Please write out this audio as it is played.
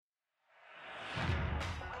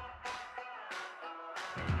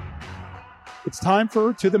It's time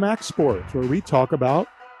for To the Max Sports, where we talk about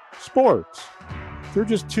sports. They're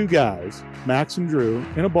just two guys, Max and Drew,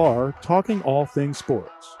 in a bar talking all things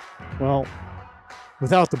sports. Well,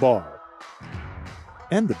 without the bar.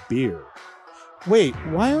 And the beer. Wait,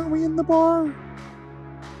 why aren't we in the bar?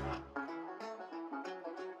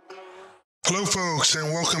 Hello, folks,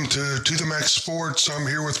 and welcome to the Max Sports. I'm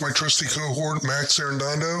here with my trusty cohort, Max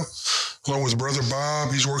Arredondo, along with brother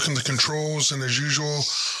Bob. He's working the controls, and as usual,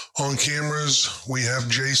 on cameras, we have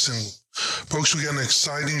Jason. Folks, we got an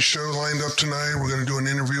exciting show lined up tonight. We're going to do an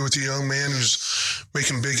interview with a young man who's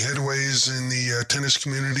making big headways in the tennis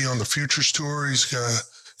community on the Futures Tour. He's got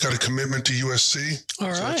a commitment to USC. All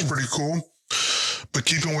right. So that's pretty cool. But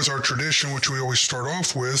keeping with our tradition, which we always start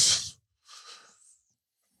off with,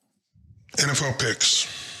 NFL picks.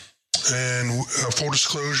 And full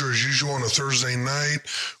disclosure, as usual, on a Thursday night,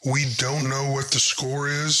 we don't know what the score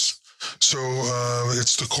is. So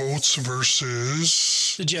it's the Colts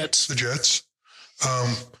versus the Jets.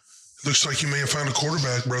 Looks like you may have found a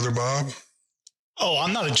quarterback, brother Bob. Oh,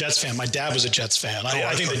 I'm not a Jets fan. My dad was a Jets fan.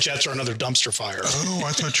 I think the Jets are another dumpster fire. Oh,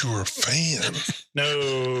 I thought you were a fan.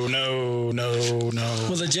 No.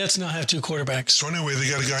 Well, the Jets now have two quarterbacks. So anyway, they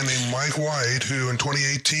got a guy named Mike White, who in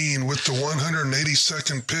 2018, with the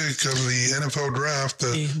 182nd pick of the NFL draft,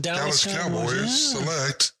 the Dallas Cowboys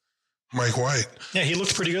select Mike White. Yeah, he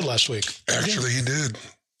looked pretty good last week. Actually, he did.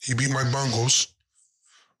 He beat my Bungles.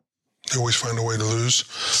 They always find a way to lose.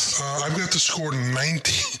 I've got the score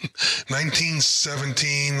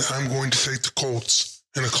 19-17. I'm going to take the Colts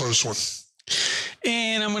in a close one.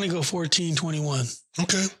 And I'm going to go 14-21.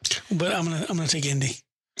 Okay. But I'm going to take Indy.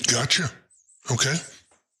 Gotcha. Okay.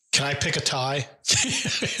 Can I pick a tie?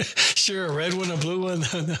 Sure, a red one, a blue one.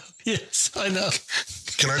 No. Yes, I know.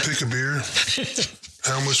 Can I pick a beer?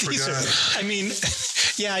 I almost forgot. I mean,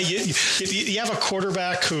 yeah, you have a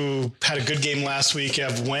quarterback who had a good game last week. You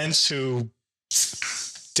have Wentz, who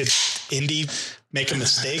did Indy make a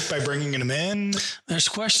mistake by bringing him in? There's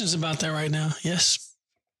questions about that right now. Yes.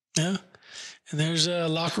 Yeah. And there's a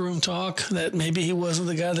locker room talk that maybe he wasn't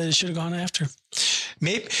the guy that he should have gone after.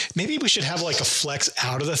 Maybe we should have like a flex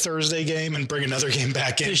out of the Thursday game and bring another game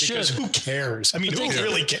back in because who cares? I mean, who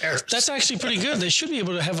really cares? That's actually pretty good. They should be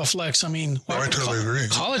able to have a flex. I mean, I totally agree.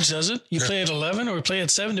 College does it. You play at 11 or play at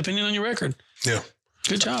 7, depending on your record. Yeah.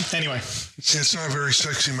 Good job. Anyway. It's not a very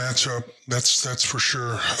sexy matchup. That's for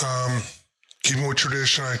sure. Keeping with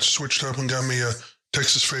tradition, I switched up and got me a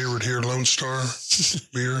Texas favorite here, Lone Star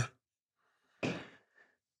beer.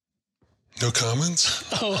 No comments?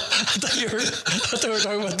 Oh, I thought we were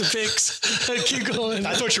talking about the picks. Keep going.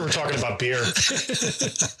 I thought you were talking about beer.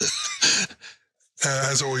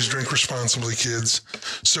 As always, drink responsibly, kids.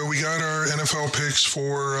 So we got our NFL picks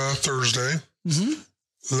for Thursday. Mm-hmm.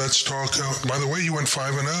 Let's talk. By the way, you went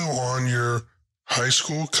 5-0 on your high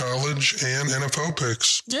school, college, and NFL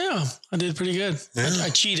picks. Yeah, I did pretty good. Yeah. I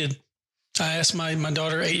cheated. I asked my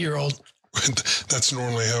daughter, 8-year-old. That's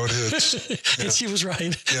normally how it is. Yeah. And she was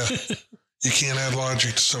right. Yeah. You can't add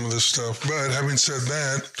logic to some of this stuff. But having said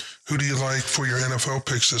that, who do you like for your NFL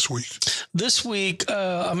picks this week? This week,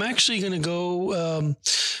 I'm actually going to go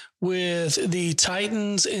with the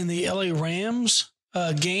Titans and the LA Rams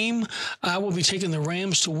game. I will be taking the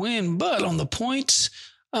Rams to win, but on the points,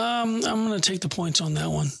 I'm going to take the points on that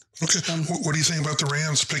one. Okay. What do you think about the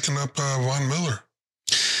Rams picking up Von Miller?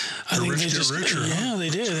 I think they just, yeah, they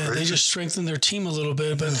did. They just strengthened their team a little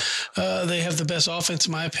bit, but they have the best offense,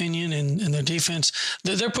 in my opinion, and their defense.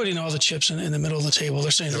 They're putting all the chips in the middle of the table.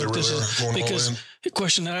 They're saying, look, this is because the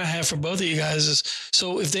question that I have for both of you guys is,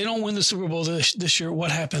 so if they don't win the Super Bowl this year, what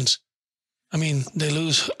happens? I mean, they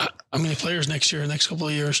lose how many players next year, next couple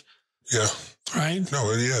of years? Yeah. Right?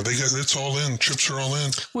 No, yeah, it's all in. Chips are all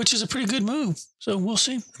in. Which is a pretty good move. So we'll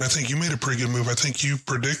see. And I think you made a pretty good move. I think you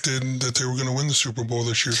predicted that they were going to win the Super Bowl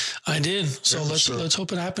this year. I did. So let's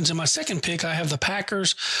hope it happens. In my second pick, I have the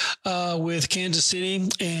Packers with Kansas City,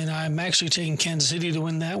 and I'm actually taking Kansas City to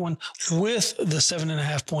win that one with the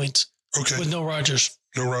 7.5 points. Okay. With no Rodgers.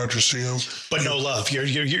 No Rodgers, CM. But no love.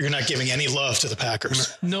 You're not giving any love to the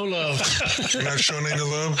Packers. No love. You're not showing any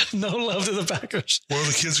love? No love to the Packers. Well,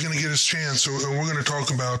 the kid's going to get his chance. So we're going to talk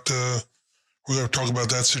about that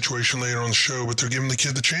situation later on the show, but they're giving the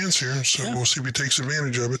kid the chance here. So We'll see if he takes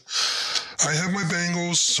advantage of it. I have my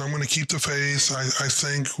Bengals, so I'm going to keep the faith. I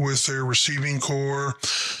think with their receiving core,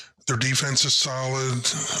 their defense is solid.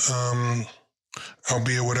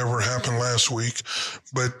 Albeit whatever happened last week,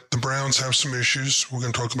 but the Browns have some issues. We're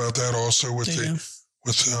going to talk about that also with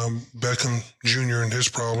Beckham Jr. and his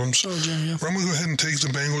problems. Oh, Jr. But I'm going to go ahead and take the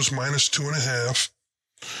Bengals -2.5.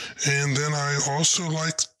 And then I also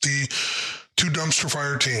like the two dumpster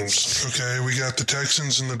fire teams. Okay, we got the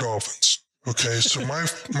Texans and the Dolphins. Okay, so my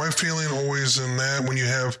feeling always in that when you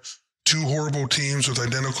have two horrible teams with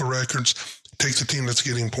identical records, take the team that's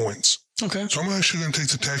getting points. Okay. So I'm actually going to take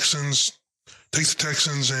the Texans. Take the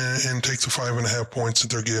Texans and take the 5.5 points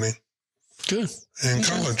that they're getting. Good. And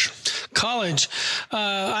college.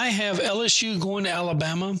 I have LSU going to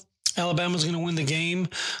Alabama. Alabama's going to win the game.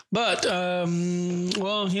 But,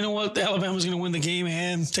 well, you know what? Alabama's going to win the game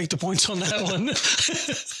and take the points on that one.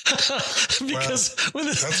 Because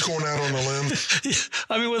that's going out on the limb.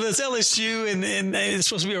 I mean, well, it's LSU and it's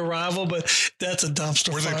supposed to be a rival, but that's a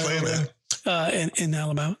dumpster fire. Where are they playing at? In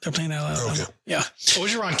Alabama. They're playing Alabama. Okay. Yeah.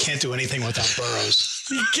 Orgeron can't do anything without Burrows.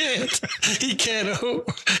 He can't.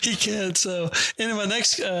 He can't. So, and then my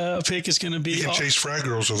next pick is going to be... He can chase frat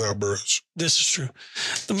girls without Burrows. This is true.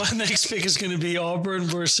 My next pick is going to be Auburn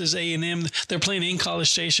versus A&M. They're playing in College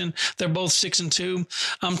Station. They're both 6-2.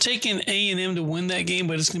 I'm taking A&M to win that game,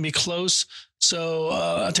 but it's going to be close. So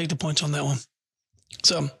I'll take the points on that one.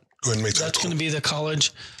 So go ahead and make that that's call. Going to be the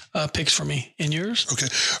college picks for me. And yours? Okay.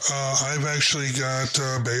 I've actually got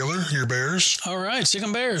Baylor, your Bears. All right. Sick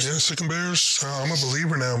 'em Bears. Yeah, Sick 'em Bears. I'm a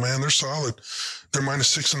believer now, man. They're solid. They're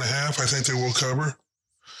 -6.5. I think they will cover.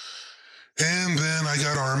 And then I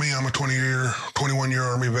got Army. I'm a 21-year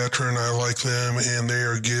Army veteran. I like them, and they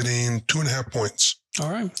are getting 2.5 points. All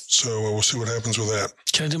right. So we'll see what happens with that.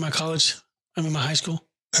 Can I do my college? I mean, my high school?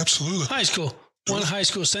 Absolutely. High school. One high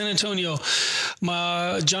school, San Antonio.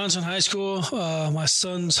 My Johnson High School, my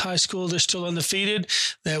son's high school, they're still undefeated.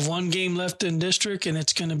 They have one game left in district, and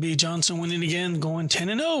it's going to be Johnson winning again, going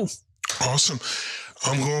 10-0. Awesome.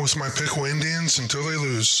 I'm going with my Pickle Indians until they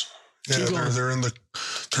lose. Yeah, they're in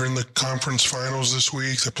the conference finals this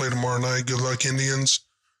week. They play tomorrow night. Good luck, Indians.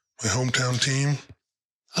 My hometown team.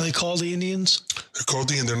 Are they called the Indians? They're called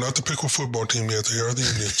the Indians. They're not the Pickle football team yet. They are the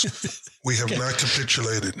Indians. We have not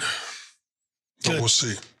capitulated. But we'll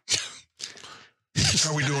see. How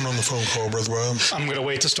are we doing on the phone call, Brother Bob? I'm going to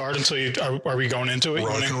wait to start until you are we going into it?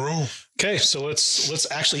 Rock and roll. Okay, so let's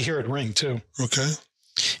actually hear it ring too. Okay.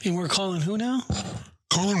 And we're calling who now?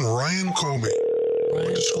 Calling Ryan Colby.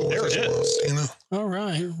 Ryan Colby. There it is. All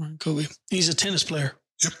right, Ryan Colby. He's a tennis player.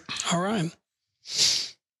 Yep. All right.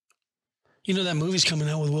 You know that movie's coming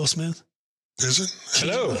out with Will Smith? Is it?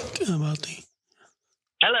 Hello.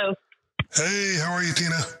 Hello. Hey, how are you,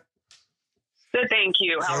 Tina? Good, thank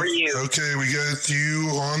you. How are you? Okay, we got you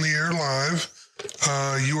on the air live.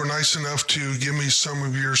 You were nice enough to give me some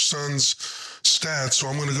of your son's stats, so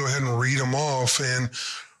I'm going to go ahead and read them off. And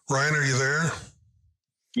Ryan, are you there?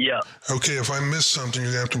 Yeah. Okay, if I miss something,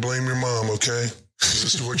 you're going to have to blame your mom, okay?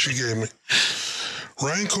 This is what she gave me.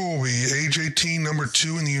 Ryan Colby, age 18, number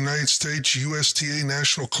 2 in the United States, USTA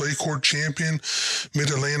National Clay Court Champion,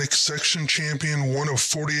 Mid-Atlantic Section Champion, one of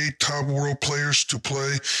 48 top world players to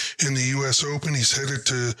play in the U.S. Open. He's headed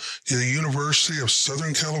to the University of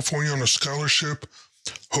Southern California on a scholarship,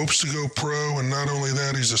 hopes to go pro, and not only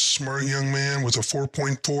that, he's a smart young man with a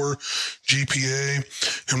 4.4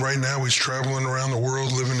 GPA, and right now he's traveling around the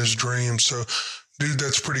world living his dream. So, dude,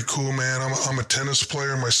 that's pretty cool, man. I'm a tennis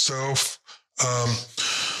player myself.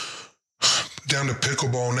 Down to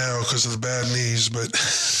pickleball now because of the bad knees, but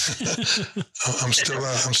I'm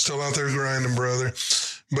still out there grinding, brother.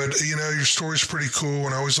 But you know, your story's pretty cool,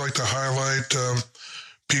 and I always like to highlight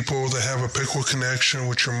people that have a pickle connection,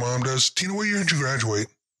 which your mom does. Tina, what year did you graduate?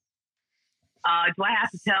 Do I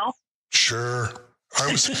have to tell? Sure.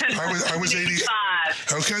 I was 80.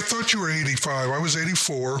 Okay, I thought you were 85. I was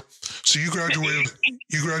 84. So you graduated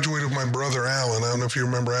with my brother Alan. I don't know if you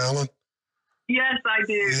remember Alan. Yes, I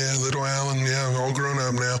do. Yeah, little Alan. Yeah, all grown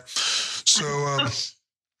up now. So,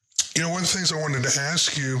 you know, one of the things I wanted to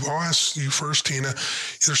ask you, I'll ask you first, Tina.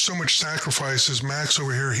 There's so much sacrifices. Max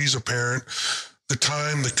over here, he's a parent. The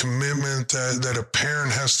time, the commitment that a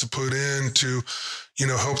parent has to put in to, you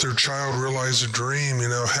know, help their child realize a dream, you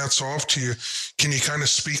know, hats off to you. Can you kind of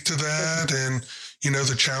speak to that and, you know,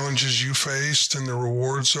 the challenges you faced and the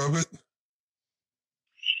rewards of it?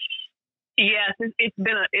 Yes, it's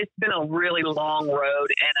been a really long road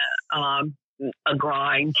and a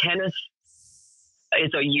grind. Tennis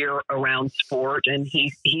is a year-round sport, and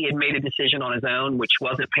he had made a decision on his own, which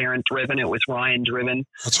wasn't parent-driven; it was Ryan-driven.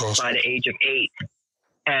 That's awesome. By the age of 8,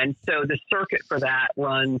 and so the circuit for that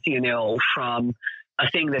runs, you know, from a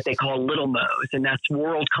thing that they call Little Mo's, and that's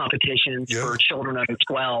world competitions for children under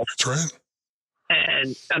 12. That's right.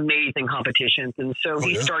 And amazing competitions, and so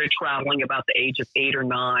he started traveling about the age of 8 or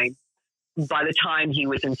 9. by the time he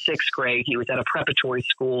was in sixth grade, he was at a preparatory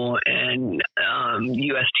school, and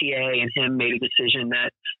USTA and him made a decision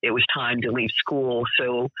that it was time to leave school.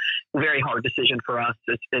 So very hard decision for us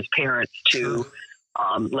as parents to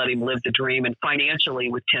let him live the dream. And financially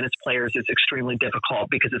with tennis players, it's extremely difficult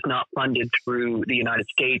because it's not funded through the United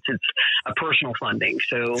States. It's a personal funding.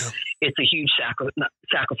 So it's a huge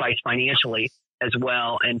sacrifice financially as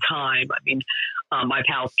well, and time. I mean, I've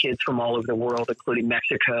housed kids from all over the world, including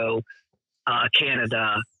Mexico,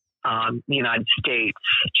 Canada, the United States,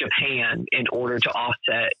 Japan, in order to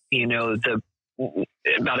offset, the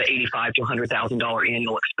about an $85,000 to $100,000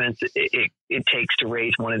 annual expense it takes to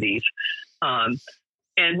raise one of these. And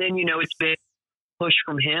then, it's been push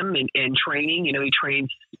from him in training. He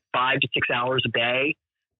trains 5 to 6 hours a day.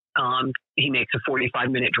 He makes a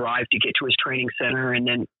 45-minute drive to get to his training center, and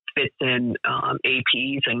then fits in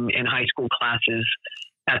APs and high school classes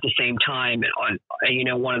at the same time.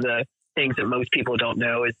 And one of the things that most people don't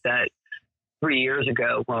know is that 3 years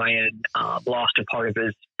ago, Ryan lost a part of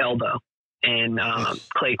his elbow in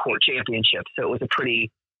clay court championship. So it was a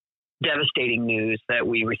pretty devastating news that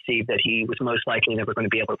we received, that he was most likely never going to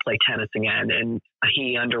be able to play tennis again. And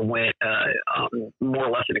he underwent more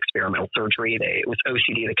or less an experimental surgery. It was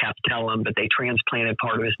OCD of the capitellum, but they transplanted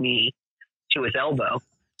part of his knee to his elbow.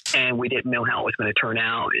 And we didn't know how it was going to turn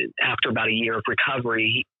out. And after about a year of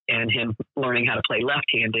recovery and him learning how to play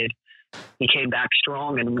left-handed, he came back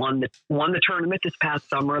strong and won the tournament this past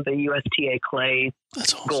summer, the USTA Clay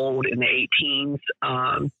Gold in the 18s,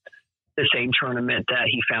 the same tournament that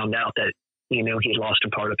he found out that, he had lost a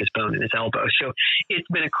part of his bone in his elbow. So it's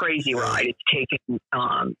been a crazy ride. It's taken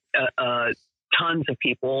tons of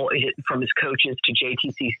people, from his coaches to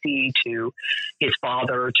JTCC to his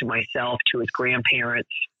father to myself to his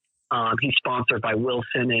grandparents. He's sponsored by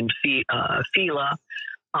Wilson and Fila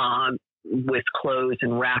with clothes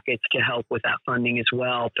and rackets to help with that funding as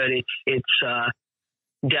well. But it's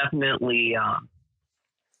definitely a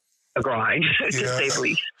grind, to say the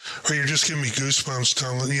least. Well, you're just giving me goosebumps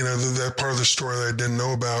telling, that part of the story that I didn't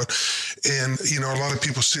know about. And, a lot of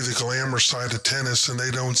people see the glamour side of tennis, and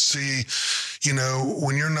they don't see,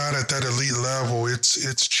 when you're not at that elite level,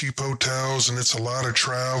 it's cheap hotels, and it's a lot of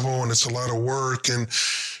travel, and it's a lot of work, and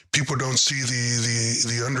people don't see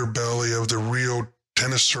the underbelly of the real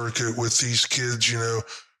tennis circuit with these kids,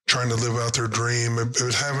 trying to live out their dream.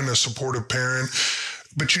 Having a supportive parent.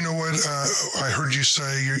 But you know what? I heard you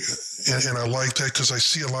say, and I like that because I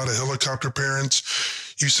see a lot of helicopter parents.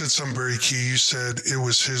 You said something very key. You said it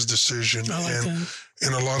was his decision. I like that.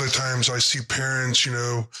 And a lot of times I see parents,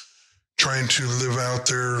 trying to live out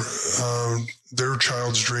their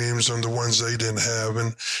child's dreams on the ones they didn't have.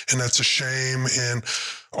 And that's a shame. And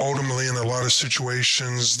ultimately, in a lot of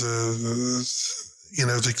situations, the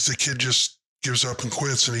kid just gives up and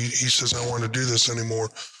quits, and he says, I don't want to do this anymore.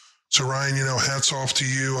 So Ryan, hats off to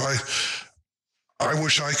you. I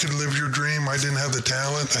wish I could live your dream. I didn't have the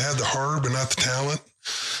talent. I had the heart, but not the talent.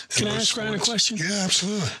 Can I ask Ryan a question? Yeah,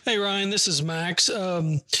 absolutely. Hey, Ryan, this is Max.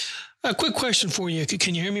 A quick question for you.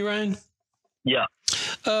 Can you hear me, Ryan? Yeah.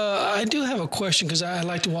 I do have a question because I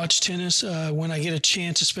like to watch tennis when I get a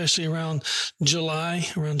chance, especially around July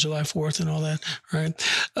 4th and all that. Right.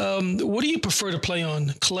 What do you prefer to play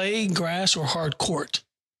on, clay, grass, or hard court?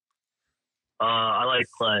 I like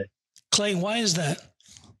clay. Clay, why is that?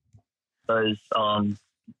 Because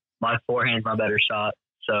my forehand's my better shot,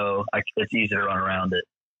 so it's easier to run around it.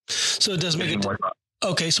 So it does make it.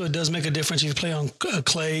 Okay, so it does make a difference if you play on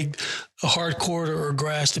clay, a hard court, or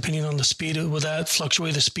grass, depending on the speed. Will that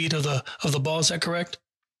fluctuate the speed of the ball? Is that correct?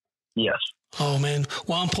 Yes. Oh, man.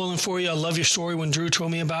 Well, I'm pulling for you. I love your story when Drew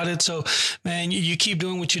told me about it. So, man, you keep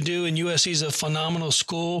doing what you do, and USC is a phenomenal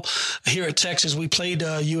school. Here at Texas, we played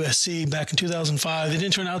USC back in 2005. It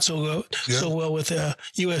didn't turn out so well with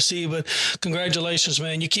USC, but congratulations,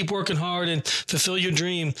 man. You keep working hard and fulfill your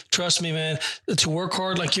dream. Trust me, man, to work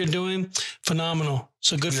hard like you're doing, phenomenal.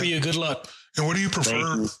 So good for you. Good luck. And what do you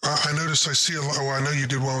prefer? I noticed I see a lot. Well, I know you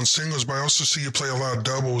did well in singles, but I also see you play a lot of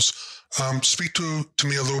doubles. Speak to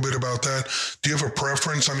me a little bit about that. Do you have a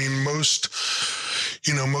preference? I mean, most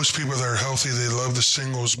people that are healthy, they love the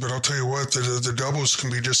singles, but I'll tell you what, the doubles can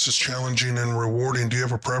be just as challenging and rewarding. Do you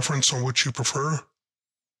have a preference on what you prefer?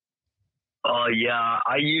 Yeah,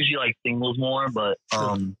 I usually like singles more, but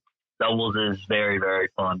doubles is very, very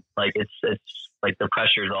fun. Like it's like the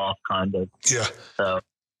pressure's off kind of. Yeah. So,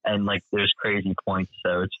 and like there's crazy points,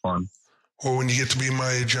 so it's fun. Well, when you get to be my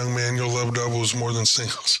age, young man, you'll love doubles more than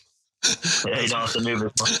singles. Yeah, you don't have to move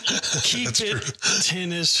as much. Keep it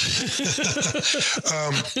tennis.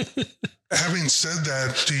 Having said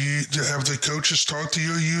that, have the coaches talked to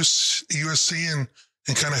you at USC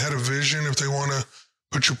and kind of had a vision if they want to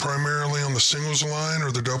put you primarily on the singles line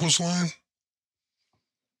or the doubles line?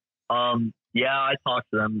 Yeah, I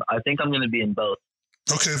talked to them. I think I'm going to be in both.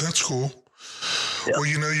 Okay, that's cool. Yeah. Well,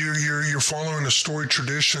 you're following a storied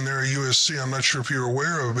tradition there at USC. I'm not sure if you're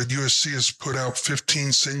aware of it, but USC has put out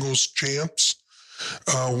 15 singles champs.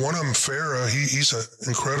 One of them, Farah, he's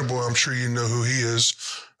incredible. I'm sure you know who he is.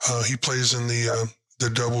 He plays in the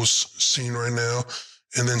doubles scene right now.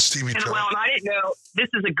 And then Stevie Johnson. Well, and I didn't know, this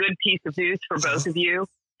is a good piece of news for both of you.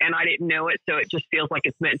 And I didn't know it, so it just feels like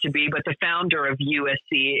it's meant to be. But the founder of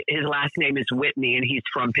USC, his last name is Whitney, and he's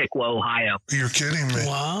from Piqua, Ohio. You're kidding me.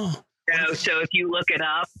 Wow. So if you look it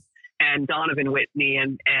up, and Donovan Whitney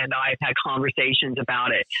and I've had conversations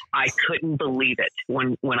about it, I couldn't believe it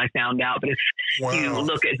when I found out. But if you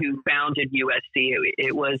look at who founded USC,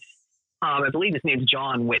 it was, I believe his name's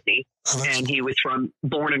John Whitney, and he was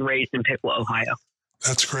born and raised in Piqua, Ohio.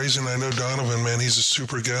 That's crazy. And I know Donovan, man, he's a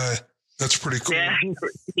super guy. That's pretty cool. Yeah,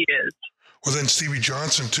 he is. Well, then Stevie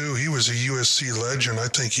Johnson, too, he was a USC legend. I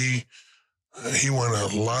think he won a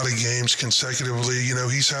lot of games consecutively. You know,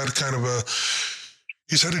 he's had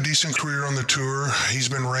a decent career on the tour. He's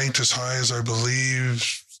been ranked as high as, I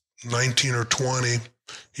believe, 19 or 20.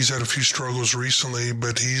 He's had a few struggles recently,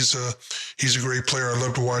 but he's a great player. I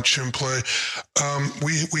love to watch him play.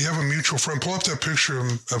 We have a mutual friend. Pull up that picture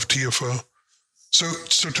of TFO.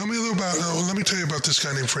 So tell me a little about, let me tell you about this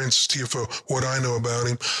guy named Francis TFO, what I know about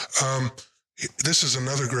him. This is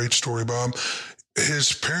another great story, Bob.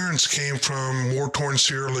 His parents came from war-torn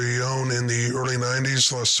Sierra Leone in the early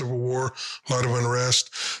 90s, lost civil war, a lot of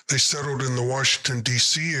unrest. They settled in the Washington,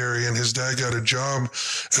 D.C. area, and his dad got a job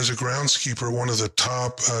as a groundskeeper at one of the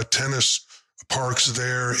top tennis parks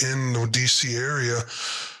there in the D.C. area.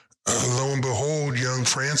 Lo and behold, young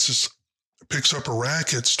Francis picks up a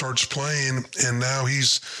racket, starts playing, and now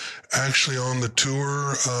he's actually on the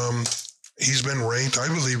tour. He's been ranked, I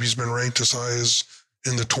believe he's been ranked as high as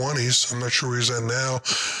in the 20s. I'm not sure where he's at now,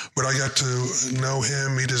 but I got to know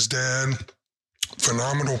him, meet his dad.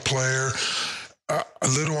 Phenomenal player, a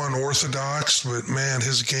little unorthodox, but man,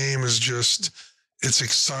 his game is just, it's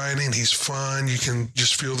exciting. He's fun. You can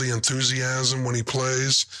just feel the enthusiasm when he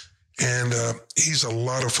plays, and he's a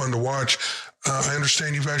lot of fun to watch. I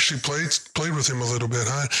understand you've actually played with him a little bit,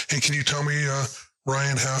 huh? And can you tell me,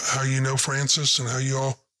 Ryan, how you know Francis and how you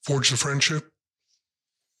all forged the friendship?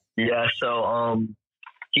 Yeah, so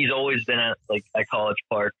he's always been at College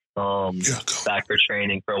Park back for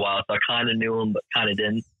training for a while. So I kind of knew him, but kind of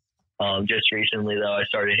didn't. Just recently, though, I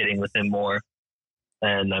started hitting with him more.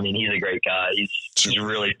 And, I mean, he's a great guy. He's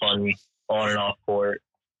really funny on and off court.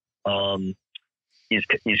 He's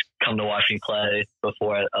come to watch me play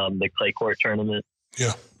before at the clay court tournament.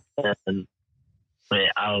 Yeah. And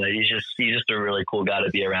I don't know. He's just a really cool guy to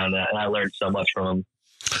be around. And I learned so much from him.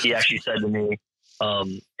 He actually said to me,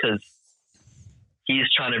 because he's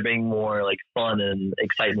trying to bring more fun and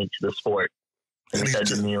excitement to the sport. And he said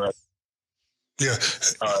to me, yeah.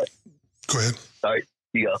 Go ahead. Sorry,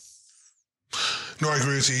 you go. No, I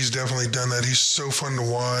agree with you. He's definitely done that. He's so fun to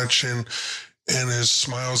watch, and his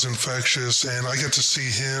smile's infectious. And I get to see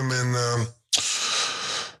him and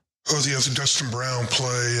the other Dustin Brown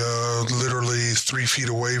play literally 3 feet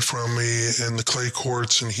away from me in the clay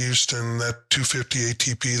courts in Houston. That 250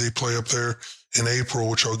 ATP they play up there in April,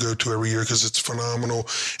 which I'll go to every year because it's phenomenal.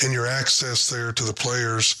 And your access there to the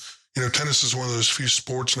players. You know, tennis is one of those few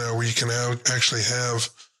sports now where you can actually have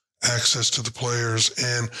access to the players.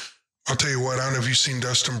 And I'll tell you what, I don't know if you've seen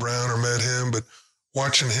Dustin Brown or met him, but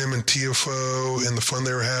watching him and TFO and the fun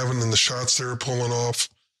they were having and the shots they were pulling off,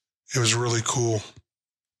 it was really cool.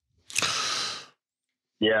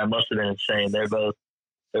 Yeah, it must have been insane. They're both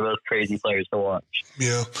crazy players to watch.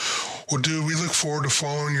 Yeah. Well, dude, we look forward to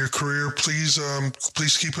following your career. Please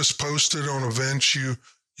keep us posted on events you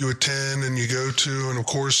attend and you go to. And of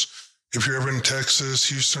course, if you're ever in Texas,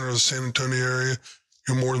 Houston, or the San Antonio area,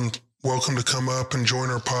 you're more than welcome to come up and join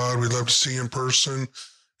our pod. We'd love to see you in person.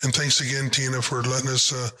 And thanks again, Tina, for letting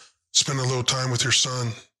us spend a little time with your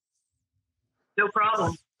son. No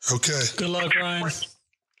problem. Okay. Good luck, Ryan.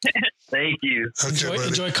 Thank you. Okay,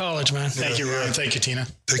 enjoy college, man. Thank you, Ryan. Thank you, Tina.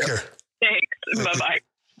 Take care. Thanks. Bye-bye.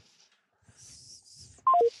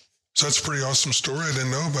 So that's a pretty awesome story I didn't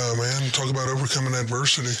know about, man. Talk about overcoming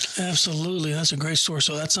adversity. Absolutely. That's a great story.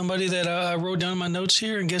 So that's somebody that I wrote down in my notes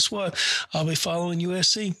here. And guess what? I'll be following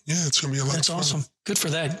USC. Yeah, it's going to be a lot of fun. That's awesome. Good for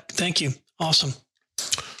that. Thank you. Awesome.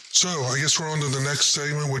 So I guess we're on to the next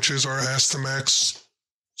segment, which is our Ask the Max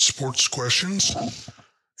sports questions.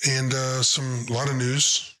 And a lot of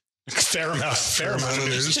news. Fair amount of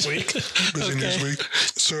news this week. Busy news week.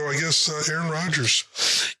 So I guess Aaron Rodgers.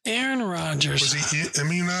 Aaron Rodgers. Was he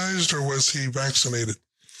immunized or was he vaccinated?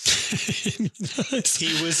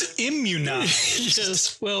 He was immunized.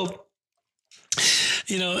 Yes. Well,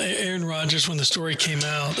 Aaron Rodgers, when the story came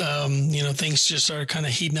out, things just started kind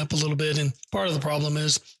of heating up a little bit. And part of the problem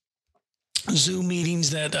is Zoom meetings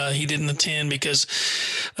that he didn't attend because,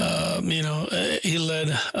 he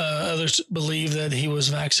led others believe that he was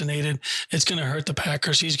vaccinated. It's going to hurt the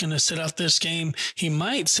Packers. He's going to sit out this game. He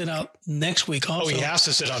might sit out next week also. Oh, he has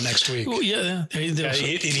to sit out next week. Well, yeah.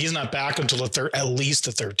 He's not back until at least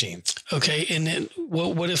the 13th. Okay. And then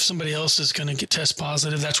what if somebody else is going to get test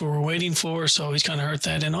positive? That's what we're waiting for. So he's kind of hurt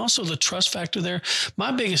that. And also the trust factor there. My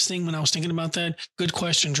biggest thing when I was thinking about that, good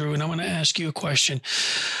question, Drew, and I want to ask you a question.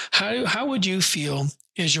 How would you feel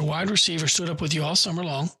as your wide receiver stood up with you all summer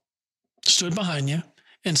long, stood behind you,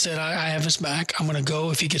 and said, I have his back. I'm going to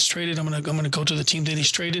go. If he gets traded, I'm going to go to the team that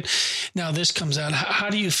he's traded. Now this comes out. How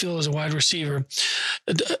do you feel as a wide receiver?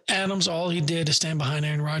 Adams, all he did is stand behind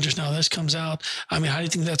Aaron Rodgers. Now this comes out. I mean, how do you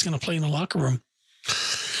think that's going to play in the locker room?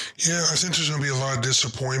 Yeah, I think there's going to be a lot of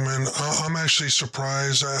disappointment. I'm actually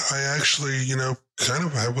surprised. I actually, kind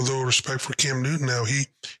of have a little respect for Cam Newton now. He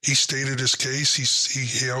stated his case.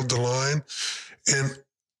 He held the line. And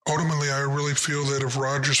ultimately, I really feel that if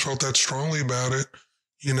Rodgers felt that strongly about it,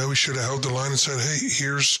 he should have held the line and said, hey,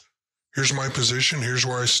 here's my position. Here's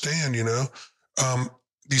where I stand, Do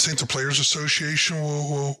you think the Players Association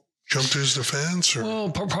will jump to his defense? Or?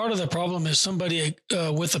 Well, part of the problem is somebody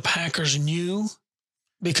with the Packers knew,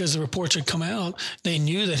 because the reports had come out, they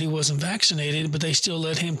knew that he wasn't vaccinated, but they still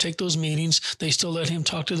let him take those meetings. They still let him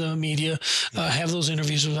talk to the media, have those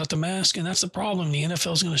interviews without the mask. And that's the problem. The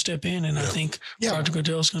NFL is going to step in, and I think Roger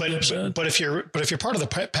Goodell is going to be upset. But if you're part of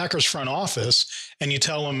the Packers front office and you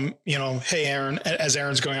tell him, hey, Aaron, as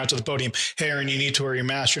Aaron's going out to the podium, hey, Aaron, you need to wear your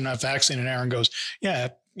mask. You're not vaccinated. And Aaron goes, yeah,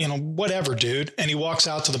 whatever, dude. And he walks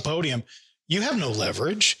out to the podium. You have no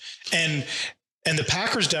leverage. And the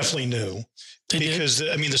Packers definitely knew. Because,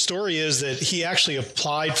 the story is that he actually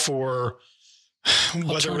applied for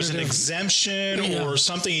whether it was an exemption or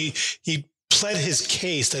something. He pled his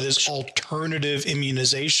case that his alternative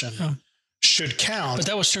immunization should count. But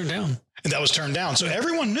that was turned down. And that was turned down. So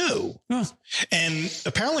everyone knew. Yeah. And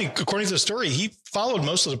apparently, according to the story, he followed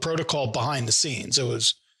most of the protocol behind the scenes. It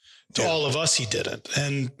was to all of us, he didn't.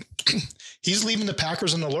 And he's leaving the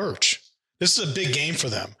Packers in the lurch. This is a big game for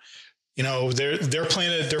them. They're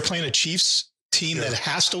playing a Chiefs team that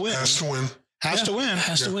has to win. Has to win.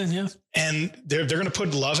 Has to win. And they're going to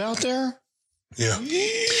put love out there. Yeah.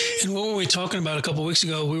 And what were we talking about a couple of weeks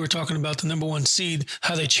ago? We were talking about the number one seed,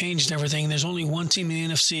 how they changed everything. There's only one team in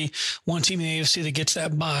the NFC, one team in the AFC that gets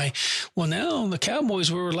that bye. Well, now the Cowboys,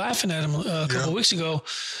 we were laughing at them a couple of weeks ago.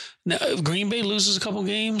 Now, if Green Bay loses a couple of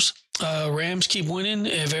games, Rams keep winning.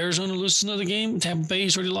 If Arizona loses another game, Tampa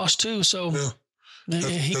Bay's already lost 2. So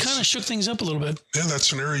he kind of shook things up a little bit. Yeah, that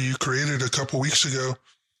scenario you created a couple of weeks ago,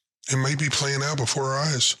 it may be playing out before our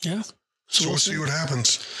eyes. Yeah. So we'll see what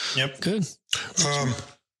happens. Yep. Good.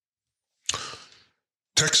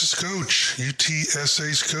 Texas coach,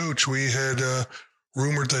 UTSA's coach. We had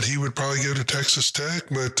rumored that he would probably go to Texas Tech,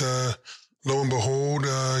 but lo and behold,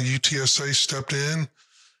 UTSA stepped in,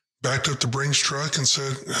 backed up the Brinks truck and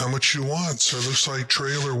said, how much you want? So it looks like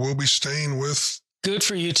Traylor will be staying with. Good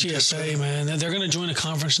for UTSA, man. They're going to join a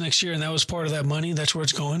conference next year, and that was part of that money. That's where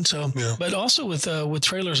it's going. So, but also with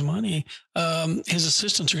Traylor's money, his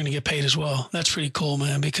assistants are going to get paid as well. That's pretty cool,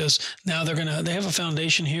 man, because now they have a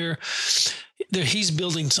foundation here. He's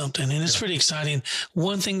building something, and it's pretty exciting.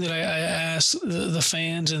 One thing that I asked the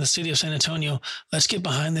fans in the city of San Antonio, let's get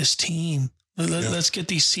behind this team. Let's get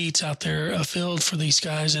these seats out there filled for these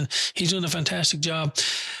guys, and he's doing a fantastic job.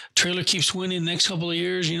 Traylor keeps winning the next couple of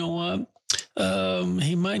years. You know what?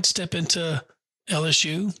 He might step into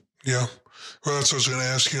LSU. Yeah. Well, that's what I was going to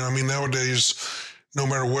ask you. I mean, nowadays, no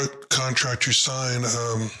matter what contract you sign,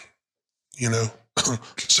 Saban,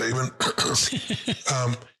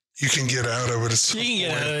 you can get out of it. You can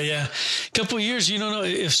get out of it, yeah. A couple of years, you don't know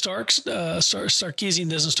if Sarkisian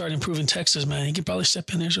doesn't start improving Texas, man. He could probably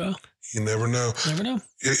step in there as well. You never know. Never know.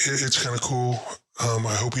 It's kind of cool.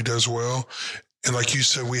 I hope he does well. And like you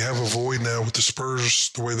said, we have a void now with the Spurs,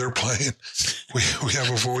 the way they're playing. We have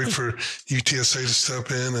a void for UTSA to step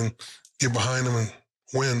in and get behind them and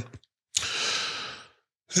win.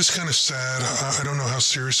 It's kind of sad. I don't know how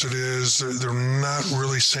serious it is. They're not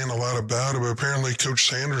really saying a lot about it, but apparently Coach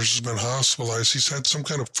Sanders has been hospitalized. He's had some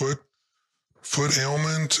kind of foot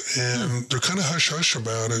ailment, and they're kind of hush-hush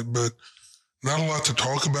about it, but not a lot to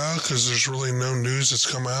talk about because there's really no news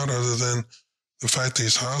that's come out other than the fact that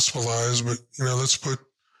he's hospitalized. But, let's put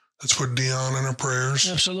Deion in our prayers.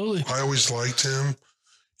 Absolutely. I always liked him.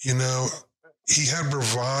 You know, he had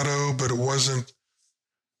bravado, but it wasn't.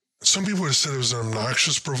 Some people have said it was an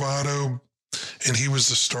obnoxious bravado, and he was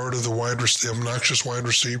the start of the obnoxious wide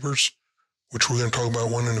receivers, which we're going to talk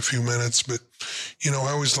about one in a few minutes. But, you know,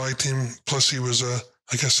 I always liked him. Plus, he was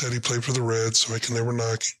like I said, he played for the Reds, so I can never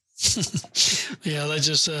knock him. Yeah, let's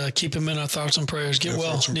just keep him in our thoughts and prayers. Get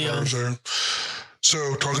well, Dion.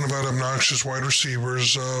 So, talking about obnoxious wide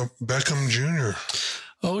receivers, Beckham Jr.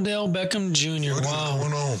 Odell Beckham Jr. What wow. is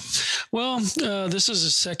going on? Well, this is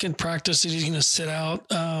his second practice that he's going to sit out.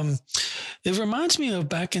 It reminds me of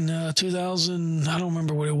back in 2000, I don't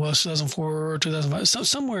remember what it was, 2004 or 2005,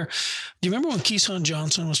 somewhere. Do you remember when Keyshawn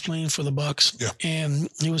Johnson was playing for the Bucs? Yeah. And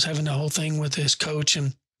he was having the whole thing with his coach,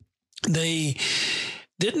 and they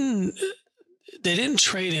didn't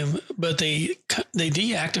trade him, but they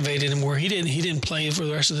deactivated him where he didn't play for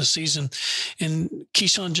the rest of the season. And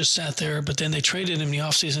Keyshawn just sat there, but then they traded him in the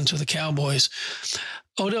offseason to the Cowboys.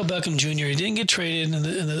 Odell Beckham Jr., he didn't get traded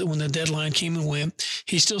when the deadline came and went.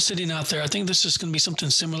 He's still sitting out there. I think this is going to be something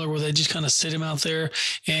similar where they just kind of sit him out there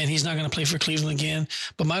and he's not going to play for Cleveland again.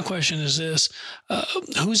 But my question is this,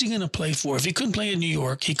 who's he going to play for? If he couldn't play in New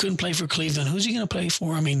York, he couldn't play for Cleveland, who's he going to play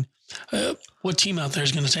for? I mean, what team out there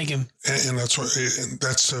is going to take him? And that's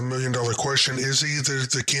that's $1 million question. Is he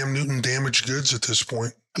the Cam Newton damaged goods at this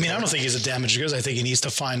point? I mean, I don't think he's a damaged goods. I think he needs to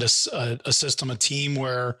find a system, a team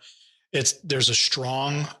where there's a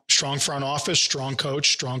strong front office, strong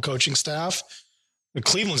coach, strong coaching staff. But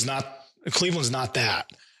Cleveland's not that.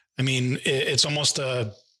 I mean, it's almost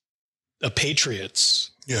a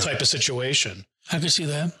Patriots type of situation. I could see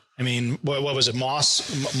that. I mean, what was it?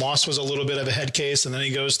 Moss was a little bit of a head case, and then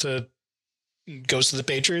he goes to the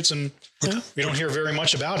Patriots, and we don't hear very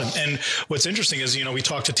much about him. And what's interesting is, you know, we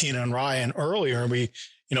talked to Tina and Ryan earlier, and we,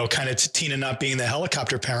 you know, kind of Tina not being the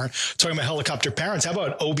helicopter parent, talking about helicopter parents. How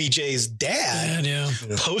about OBJ's dad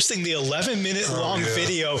posting the 11-minute long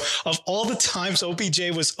video of all the times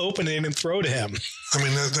OBJ was opening and throw to him? I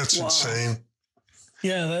mean, that's insane.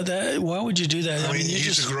 Yeah, that why would you do that? I mean,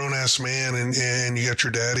 he's a grown ass man, and you got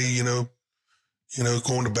your daddy, you know,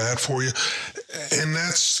 going to bat for you, and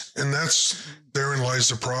that's therein lies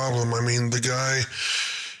the problem. I mean, the guy,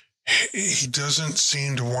 he doesn't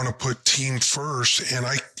seem to want to put team first, and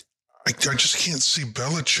I just can't see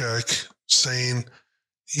Belichick saying,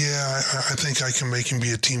 "Yeah, I think I can make him be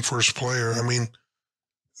a team first player." I mean,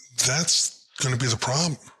 that's going to be the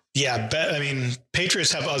problem. Yeah, I mean,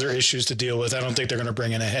 Patriots have other issues to deal with. I don't think they're going to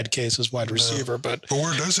bring in a head case as wide receiver. But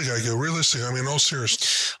where does the guy go? Realistically, I mean, all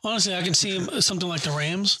serious. Honestly, I can see him something like the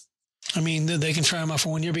Rams. I mean, they can try him out for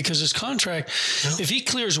 1 year because his contract, if he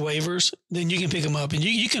clears waivers, then you can pick him up. And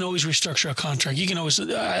you can always restructure a contract. You can always,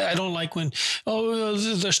 I don't like when,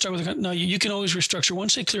 they're stuck with no, you can always restructure.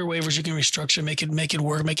 Once they clear waivers, you can restructure, make it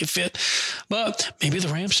work, make it fit. But maybe the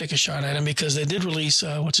Rams take a shot at him because they did release,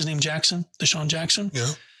 what's his name, Deshaun Jackson. Yeah.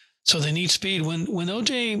 So they need speed. When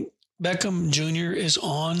OJ Beckham Jr. is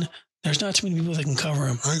on, there's not too many people that can cover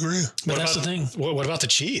him. I agree. But that's the thing. What about the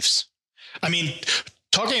Chiefs? I mean,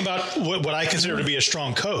 talking about what I consider to be a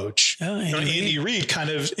strong coach, Andy Reid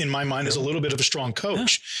kind of, in my mind, is a little bit of a strong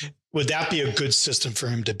coach. Yeah. Would that be a good system for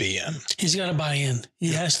him to be in? He's got to buy in.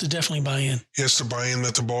 He has to definitely buy in. He has to buy in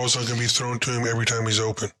that the ball's not going to be thrown to him every time he's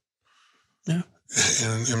open. Yeah.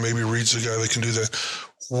 And maybe Reid's the guy that can do that.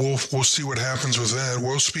 We'll see what happens with that.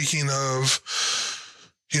 Well, speaking of,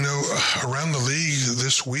 you know, around the league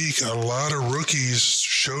this week, a lot of rookies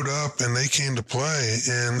showed up and they came to play.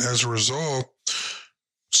 And as a result,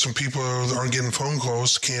 some people aren't getting phone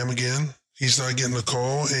calls. Cam again, he's not getting a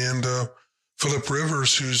call. And Phillip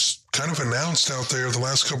Rivers, who's kind of announced out there the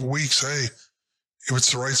last couple of weeks, hey, if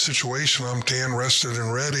it's the right situation, I'm tan, rested,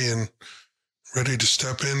 and ready to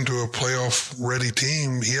step into a playoff-ready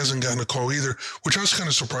team. He hasn't gotten a call either, which I was kind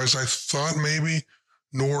of surprised. I thought maybe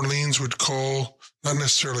New Orleans would call, not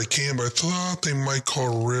necessarily Cam, but I thought they might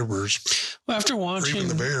call Rivers. Well, after watching, or even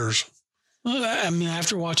the Bears. Well, I mean,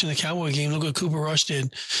 after watching the Cowboy game, look what Cooper Rush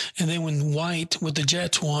did. And then when White with the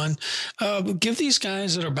Jets won, give these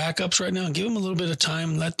guys that are backups right now, give them a little bit of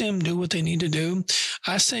time. Let them do what they need to do.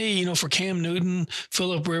 I say, you know, for Cam Newton,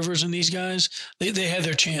 Phillip Rivers, and these guys, they had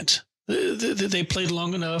their chance. They played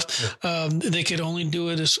long enough. Yeah. They could only do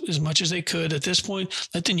it as much as they could. At this point,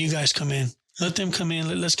 let the new guys come in. Let them come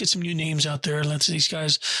in. Let's get some new names out there. Let these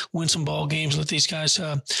guys win some ball games. Let these guys,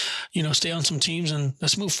 stay on some teams, and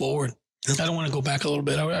let's move forward. Yep. I don't want to go back a little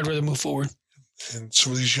bit. I'd rather move forward. And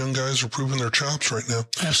some of these young guys are proving their chops right now.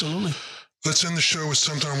 Absolutely. Let's end the show with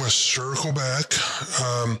something I'm going to circle back.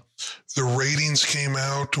 The ratings came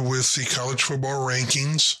out with the college football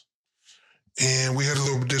rankings, and we had a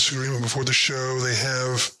little disagreement before the show. They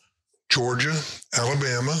have Georgia,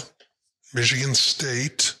 Alabama, Michigan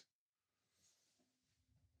State,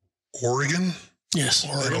 Oregon, yes,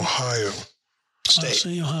 and Ohio State.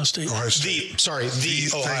 Ohio State. Ohio State.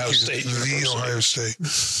 The Ohio State. The Ohio State.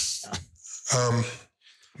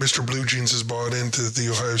 Mr. Blue Jeans has bought into the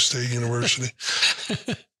Ohio State University.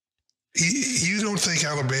 You don't think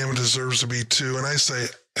Alabama deserves to be 2? And I say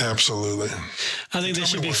absolutely. I think they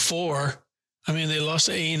should be 4. I mean, they lost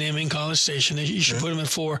to A&M in College Station. You should put them at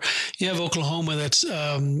 4. You have Oklahoma that's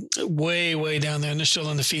way, way down there, and they're still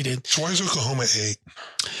undefeated. So why is Oklahoma 8?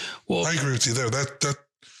 Well, I agree with you there.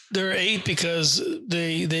 They're 8 because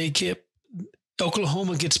they get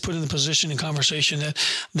Oklahoma gets put in the position in conversation that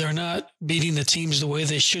they're not beating the teams the way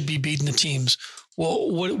they should be beating the teams.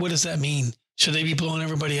 Well, what does that mean? Should they be blowing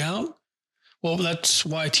everybody out? Well, that's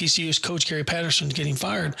why TCU's coach Gary Patterson is getting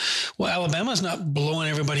fired. Well, Alabama's not blowing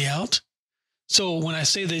everybody out. So when I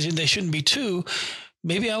say they shouldn't be 2,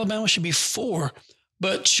 maybe Alabama should be 4.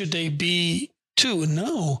 But should they be 2?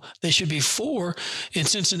 No, they should be 4. In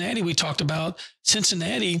Cincinnati, we talked about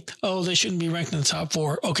Cincinnati. Oh, they shouldn't be ranked in the top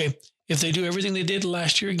 4. Okay. If they do everything they did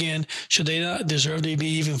last year again, should they not deserve to be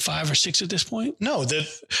even 5 or 6 at this point? No, the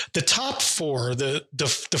top 4,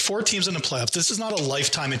 the 4 teams in the playoffs, this is not a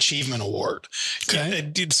lifetime achievement award.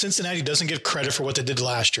 Okay. Cincinnati doesn't get credit for what they did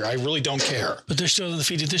last year. I really don't care. But they're still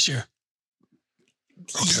undefeated this year.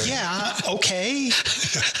 Okay. Yeah, okay.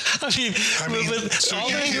 I mean, but so all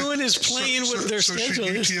they're doing is playing with their schedule.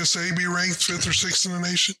 Should UTSA be ranked 5th or 6th in the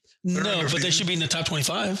nation? No, but they should be in the top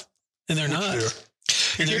 25, and they're not.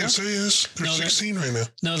 UTSA is. They're 16 right now.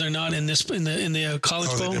 No, they're not in the College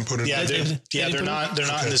Bowl. They didn't put it they're not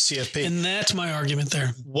in the CFP. And that's my argument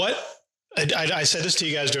there. What I said this to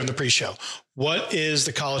you guys during the pre-show. What is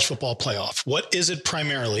the college football playoff? What is it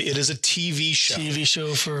primarily? It is a TV show.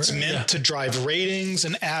 It's meant to drive ratings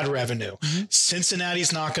and ad revenue. Mm-hmm.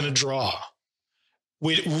 Cincinnati's not going to draw.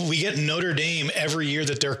 We get Notre Dame every year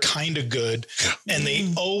that they're kind of good, and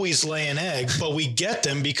they always lay an egg, but we get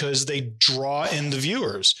them because they draw in the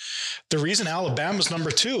viewers. The reason Alabama's number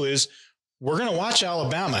 2 is we're going to watch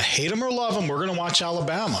Alabama. Hate them or love them, we're going to watch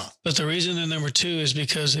Alabama. But the reason they're number 2 is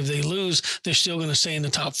because if they lose, they're still going to stay in the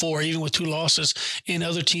top 4, even with 2 losses. And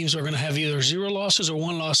other teams are going to have either 0 losses or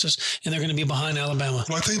 1 losses, and they're going to be behind Alabama.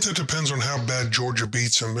 Well, I think that depends on how bad Georgia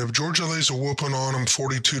beats them. If Georgia lays a whooping on them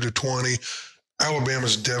 42-20,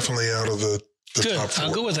 Alabama's definitely out of the top 4.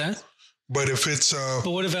 I'll go with that. But if it's but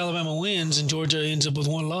what if Alabama wins and Georgia ends up with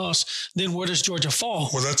 1 loss? Then where does Georgia fall?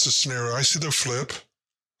 Well, that's a scenario. I see they'll flip.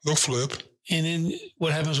 And then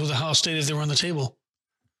what happens with Ohio State if they run the table?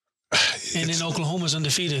 And then Oklahoma's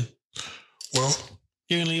undefeated. Well,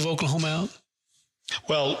 you're going to leave Oklahoma out?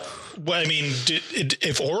 Well, I mean,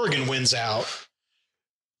 if Oregon wins out,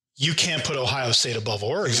 you can't put Ohio State above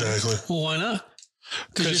Oregon. Exactly. Well, why not?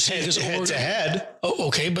 Because head to head. Oh,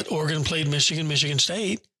 okay, but Oregon played Michigan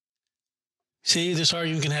State. See, this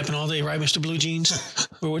argument can happen all day, right, Mr. Blue Jeans?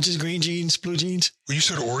 Or what's his green jeans, blue jeans? Well, you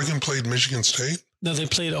said Oregon played Michigan State? No, they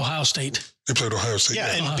played Ohio State. They played Ohio State.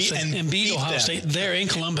 Yeah, and beat Ohio State. They're in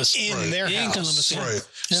Columbus. In their house. In Columbus, yeah. Right.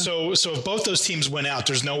 Yeah. So if both those teams win out,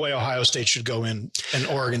 there's no way Ohio State should go in and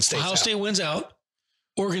Oregon State. Ohio State wins out.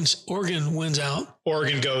 Oregon wins out.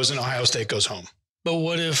 Oregon goes and Ohio State goes home. But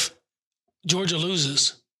what if Georgia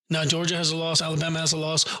loses? Now Georgia has a loss, Alabama has a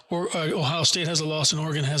loss, or Ohio State has a loss, and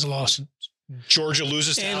Oregon has a loss. Georgia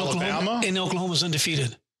loses to Alabama, and Oklahoma's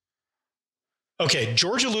undefeated. Okay,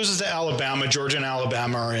 Georgia loses to Alabama. Georgia and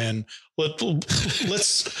Alabama are in.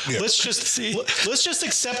 Let's just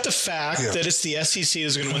accept the fact that it's the SEC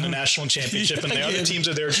that's going to win the national championship, and the other teams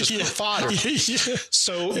are there just for fodder.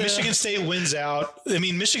 So Michigan State wins out. I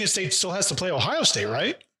mean, Michigan State still has to play Ohio State,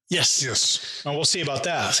 right? Yes. Well, we'll see about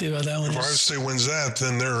that. One. If Ohio State wins that,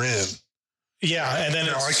 then they're in. Yeah, and then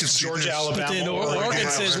it's Georgia, Alabama. But then Oregon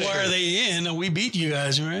says, "Why are they in? We beat you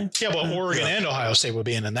guys, right?" Yeah, but Oregon and Ohio State would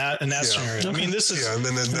be in that scenario. Okay. I mean, this is and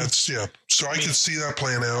then that's So I can see that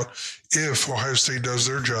playing out if Ohio State does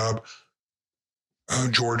their job,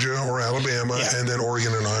 Georgia or Alabama, and then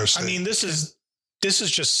Oregon and Ohio State. I mean, this is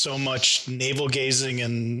just so much navel gazing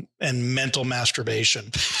and mental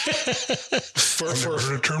masturbation for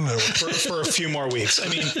a few more weeks. I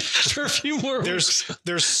mean, for a few more weeks.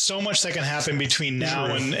 There's so much that can happen between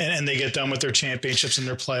now and they get done with their championships and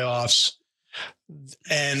their playoffs.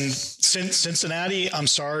 And Cincinnati, I'm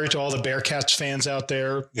sorry to all the Bearcats fans out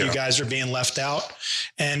there. Yeah. You guys are being left out.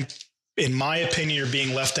 And in my opinion, you're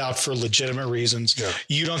being left out for legitimate reasons. Yeah.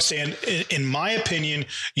 You don't stand, in my opinion,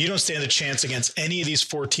 you don't stand a chance against any of these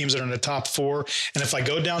 4 teams that are in the top 4. And if I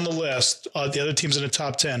go down the list, the other teams in the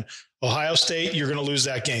top 10, Ohio State, you're going to lose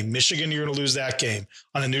that game. Michigan, you're going to lose that game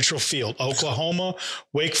on a neutral field. Oklahoma,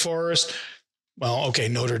 Wake Forest. Well, okay,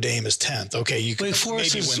 Notre Dame is 10th. Okay, you can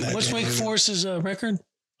maybe win that. What's game. Wake Forest's record?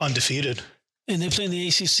 Undefeated. And they play in the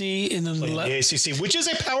ACC the ACC, which is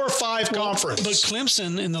a Power 5 conference. But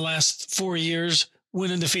Clemson in the last 4 years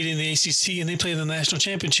went undefeated in the ACC, and they play the national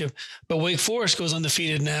championship. But Wake Forest goes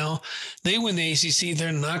undefeated now. They win the ACC.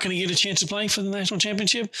 They're not going to get a chance of playing for the national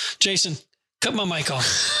championship. Jason, cut my mic off.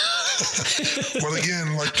 Well,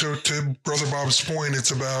 again, like to Brother Bob's point,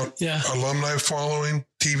 it's about alumni following,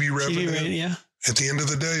 TV revenue. At the end of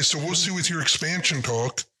the day. So we'll see with your expansion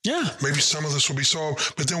talk. Yeah. Maybe some of this will be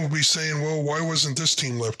solved, but then we'll be saying, well, why wasn't this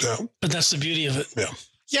team left out? But that's the beauty of it. Yeah.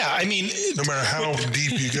 Yeah, I mean, no matter how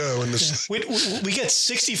deep you go in this, we get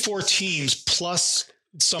 64 teams plus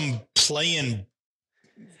some play-in.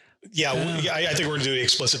 Yeah, I think we're going to do the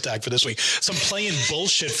explicit tag for this week. Some playing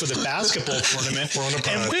bullshit for the basketball tournament,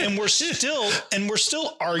 and we're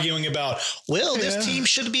still arguing about this team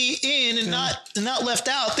should be in and not left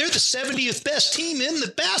out. They're the 70th best team in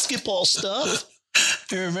the basketball stuff.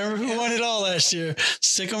 You remember who won it all last year?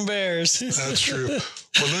 Sick'em Bears. That's true.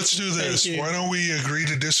 Well, let's do this. Why don't we agree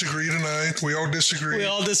to disagree tonight? We all disagree.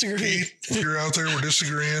 Pete, if you're out there, we're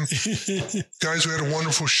disagreeing. Guys, we had a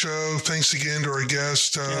wonderful show. Thanks again to our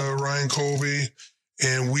guest, Ryan Colby.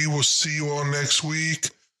 And we will see you all next week.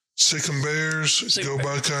 Sick'em Bears. Go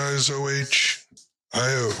Buckeyes.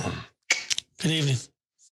 OHIO. Good evening.